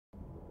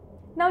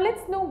Now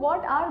let's know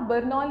what are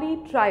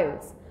Bernoulli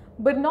trials.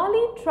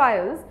 Bernoulli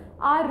trials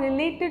are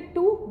related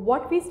to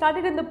what we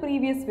started in the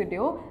previous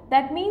video.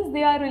 That means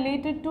they are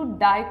related to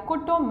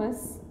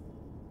dichotomous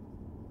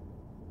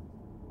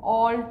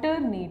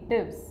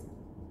alternatives.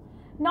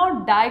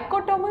 Now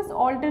dichotomous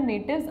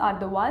alternatives are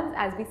the ones,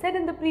 as we said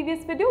in the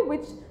previous video,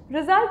 which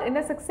result in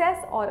a success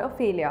or a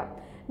failure.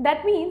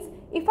 That means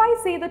if I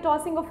say the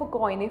tossing of a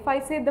coin, if I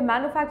say the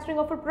manufacturing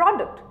of a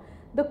product,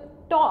 the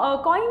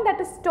coin that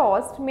is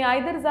tossed may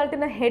either result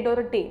in a head or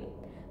a tail.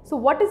 So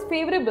what is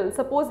favorable?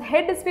 Suppose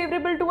head is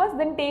favorable to us,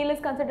 then tail is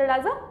considered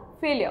as a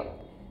failure.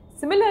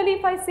 Similarly,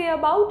 if I say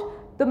about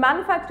the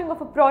manufacturing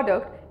of a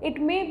product,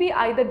 it may be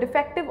either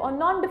defective or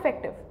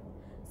non-defective.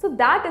 So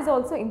that is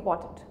also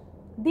important.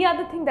 The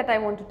other thing that I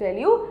want to tell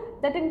you,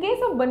 that in case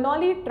of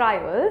Bernoulli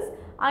trials,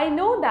 I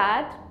know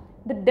that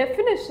the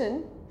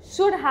definition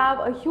should have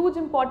a huge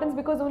importance,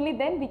 because only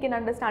then we can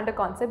understand a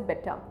concept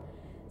better.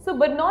 So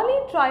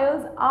Bernoulli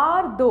trials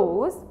are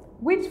those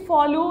which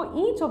follow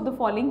each of the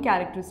following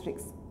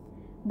characteristics.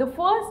 The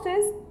first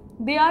is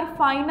they are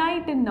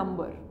finite in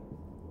number.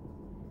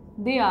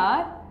 They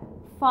are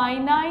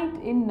finite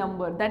in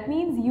number. That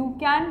means you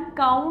can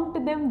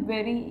count them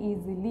very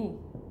easily.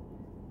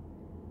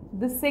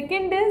 The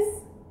second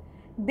is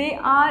they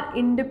are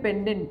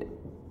independent.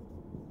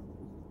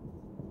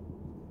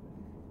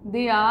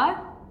 They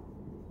are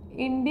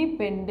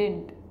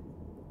independent.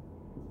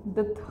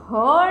 The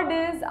third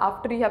is,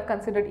 after you have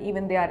considered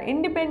even they are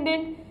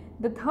independent,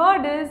 the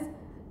third is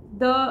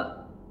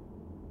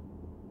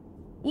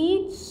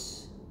each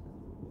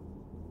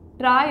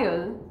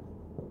trial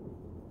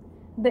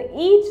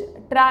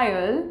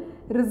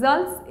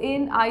results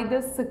in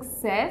either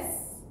success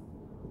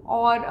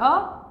or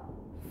a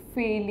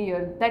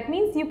failure. That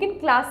means you can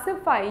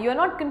classify, you are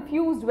not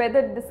confused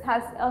whether this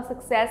has a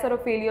success or a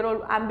failure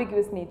or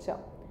ambiguous nature.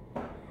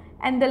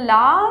 And the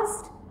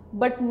last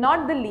but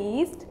not the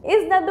least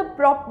is that the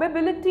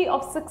probability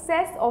of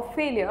success or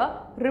failure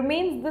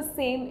remains the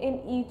same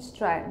in each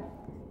trial.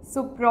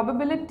 So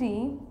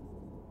probability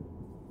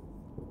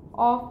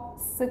of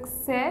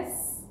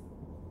success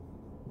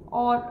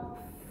or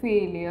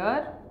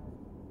failure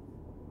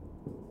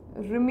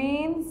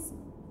remains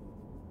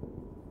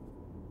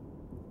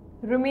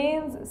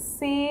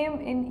same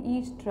in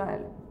each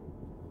trial.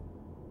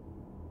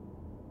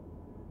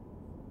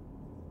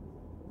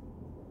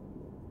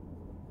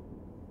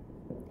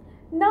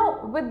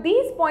 Now with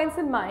these points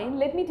in mind,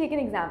 let me take an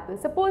example.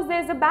 Suppose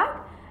there is a bag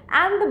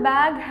and the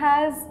bag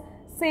has,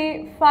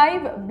 say,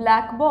 5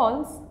 black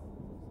balls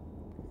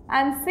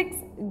and 6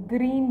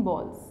 green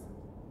balls.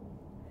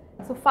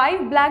 So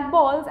 5 black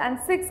balls and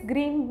 6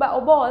 green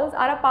balls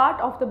are a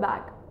part of the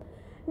bag.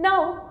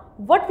 Now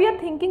what we are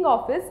thinking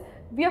of is,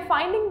 we are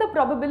finding the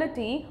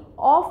probability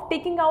of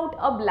taking out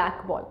a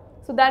black ball.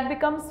 So that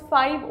becomes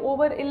 5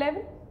 over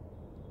 11.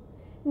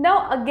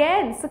 Now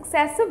again,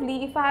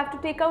 successively, if I have to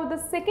take out the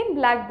second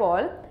black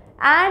ball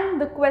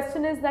and the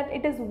question is that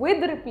it is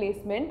with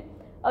replacement,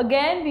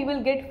 again we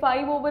will get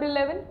 5 over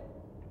 11.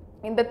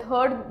 In the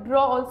third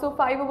draw also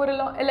 5 over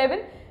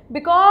 11,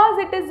 because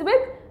it is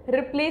with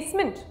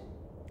replacement.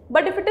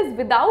 But if it is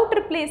without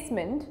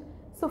replacement,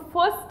 so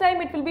first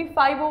time it will be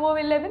 5 over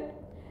 11.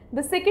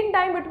 The second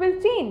time it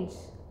will change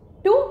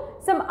to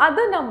some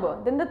other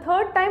number. Then the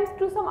third time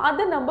to some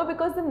other number,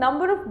 because the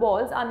number of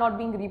balls are not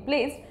being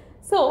replaced.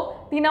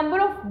 So the number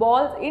of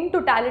balls in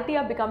totality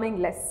are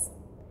becoming less.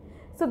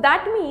 So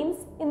that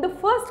means in the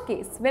first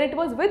case, when it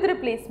was with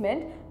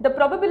replacement, the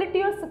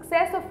probability of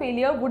success or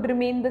failure would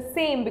remain the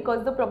same,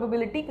 because the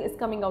probability is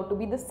coming out to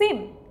be the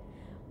same.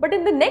 But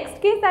in the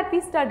next case that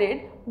we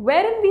studied,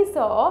 wherein we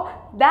saw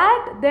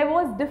that there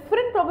was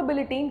different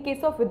probability in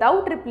case of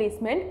without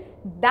replacement,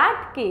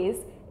 that case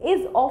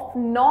is of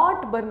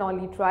not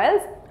Bernoulli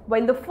trials,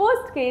 while the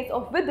first case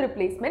of with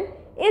replacement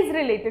is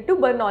related to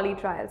Bernoulli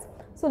trials.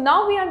 So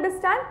now we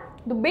understand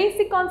the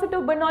basic concept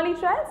of Bernoulli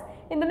trials.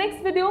 In the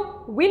next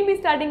video, we'll be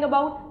studying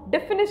about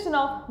definition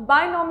of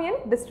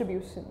binomial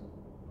distribution.